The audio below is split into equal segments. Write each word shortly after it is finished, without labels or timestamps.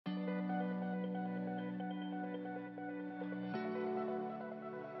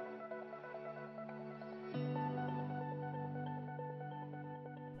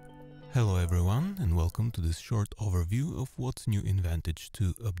Hello everyone, and welcome to this short overview of what's new in Vantage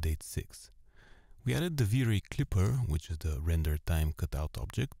 2 Update 6. We added the V-Ray Clipper, which is the render time cutout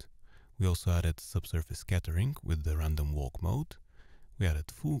object. We also added subsurface scattering with the random walk mode. We added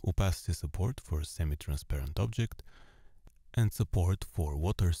full opacity support for a semi-transparent object and support for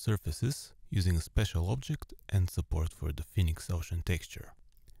water surfaces using a special object and support for the Phoenix Ocean texture.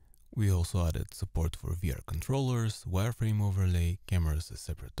 We also added support for VR controllers, wireframe overlay, cameras as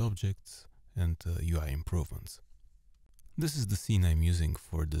separate objects, and UI improvements. This is the scene I'm using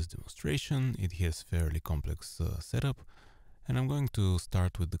for this demonstration. It has fairly complex setup, and I'm going to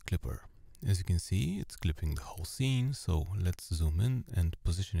start with the clipper. As you can see, it's clipping the whole scene, so let's zoom in and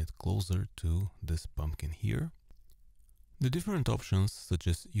position it closer to this pumpkin here. The different options, such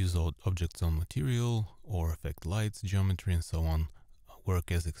as use objects on material or affect lights, geometry, and so on,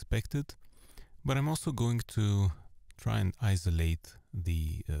 work as expected, but I'm also going to try and isolate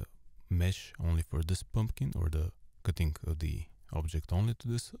the mesh only for this pumpkin, or the cutting of the object only to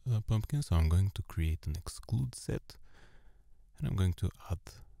this pumpkin. So I'm going to create an exclude set, and I'm going to add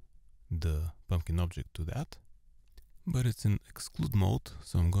the pumpkin object to that, but it's in exclude mode,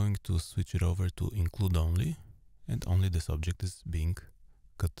 so I'm going to switch it over to include only, and only this object is being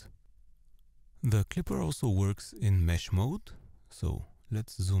cut. The clipper also works in mesh mode, so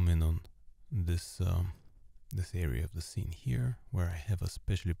let's zoom in on this this area of the scene here, where I have a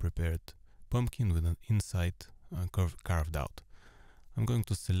specially prepared pumpkin with an inside carved out. I'm going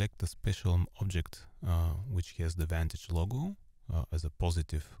to select a special object which has the Vantage logo as a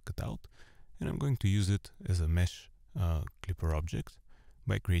positive cutout, and I'm going to use it as a mesh clipper object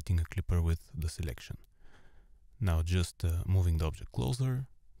by creating a clipper with the selection. Now just moving the object closer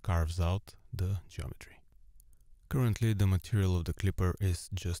carves out the geometry. Currently the material of the clipper is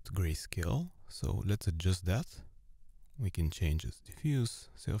just grayscale, so let's adjust that. We can change its diffuse,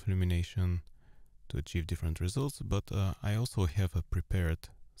 self-illumination to achieve different results, but I also have a prepared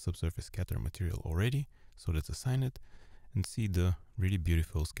subsurface scatter material already, so let's assign it and see the really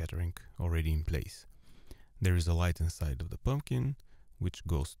beautiful scattering already in place. There is a light inside of the pumpkin which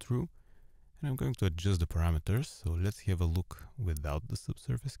goes through, and I'm going to adjust the parameters, so let's have a look without the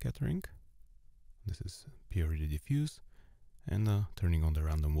subsurface scattering. This is purely diffuse, and turning on the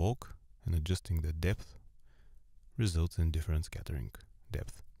random walk and adjusting the depth results in different scattering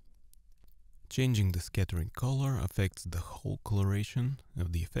depth. Changing the scattering color affects the whole coloration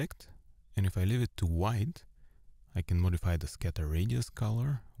of the effect, and if I leave it to white, I can modify the scatter radius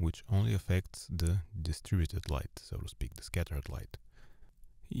color, which only affects the distributed light, so to speak, the scattered light.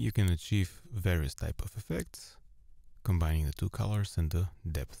 You can achieve various types of effects, combining the two colors and the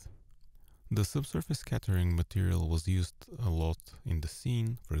depth. The subsurface scattering material was used a lot in the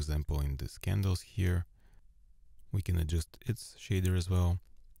scene, for example in these candles here. We can adjust its shader as well,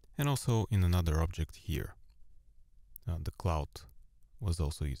 and also in another object here. The cloud was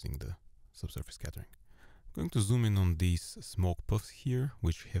also using the subsurface scattering. I'm going to zoom in on these smoke puffs here,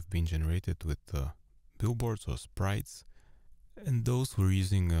 which have been generated with billboards or sprites, and those were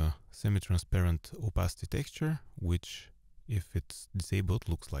using a semi-transparent opacity texture, which if it's disabled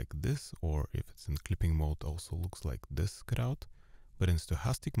looks like this, or if it's in clipping mode also looks like this cutout, but in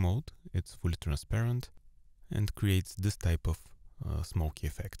stochastic mode it's fully transparent and creates this type of smoky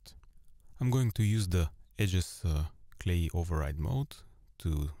effect. I'm going to use the edges clay override mode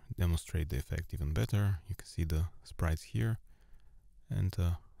to demonstrate the effect even better. You can see the sprites here, and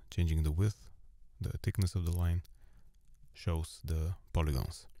changing the width, the thickness of the line shows the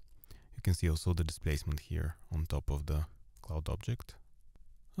polygons. You can see also the displacement here on top of the cloud object,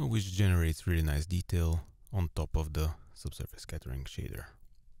 which generates really nice detail on top of the subsurface scattering shader.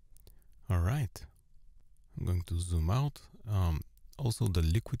 Alright, I'm going to zoom out. Also the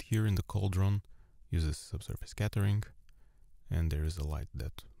liquid here in the cauldron uses subsurface scattering, and there is a light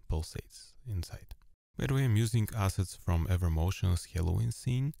that pulsates inside. By the way, I'm using assets from Evermotion's Halloween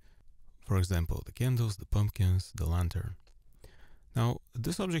scene, for example the candles, the pumpkins, the lantern. Now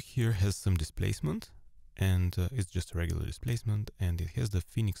this object here has some displacement, and it's just a regular displacement, and it has the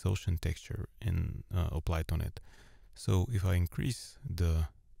Phoenix Ocean texture applied on it. So if I increase the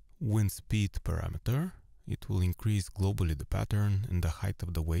wind speed parameter, it will increase globally the pattern and the height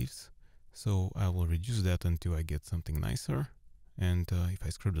of the waves. So I will reduce that until I get something nicer, and if I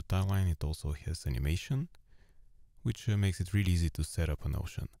scrub the timeline, it also has animation, which makes it really easy to set up an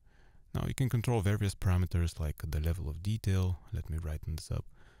ocean. Now you can control various parameters like the level of detail. Let me write this up.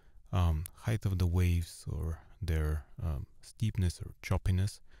 Height of the waves, or their steepness or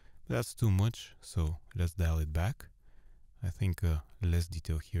choppiness. But that's too much, so let's dial it back. I think less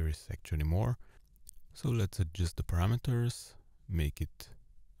detail here is actually more. So let's adjust the parameters, make it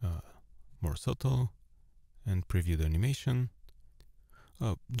more subtle, and preview the animation.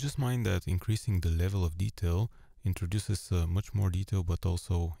 Just mind that increasing the level of detail introduces much more detail, but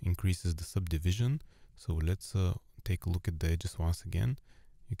also increases the subdivision. So let's take a look at the edges once again.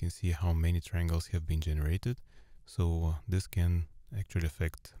 You can see how many triangles have been generated. So this can actually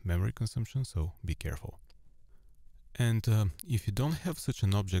affect memory consumption, so be careful. And if you don't have such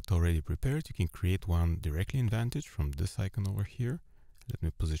an object already prepared, you can create one directly in Vantage from this icon over here. Let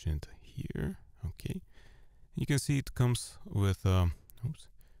me position it here. Okay. You can see it comes with, oops,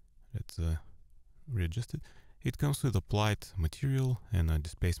 let's readjust it. It comes with applied material and a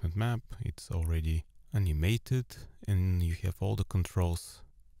displacement map. It's already animated, and you have all the controls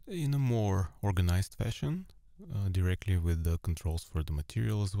in a more organized fashion, directly with the controls for the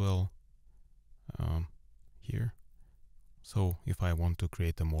material as well, here. So if I want to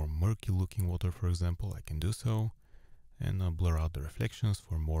create a more murky looking water, for example, I can do so, and blur out the reflections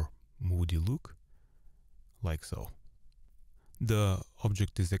for more moody look, like so. The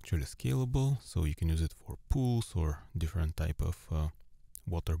object is actually scalable, so you can use it for pools or different type of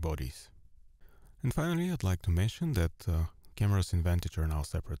water bodies. And finally, I'd like to mention that cameras in Vantage are now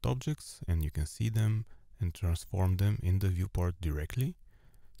separate objects, and you can see them and transform them in the viewport directly,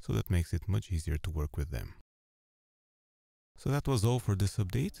 so that makes it much easier to work with them. So that was all for this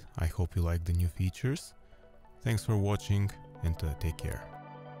update. I hope you liked the new features. Thanks for watching, and take care.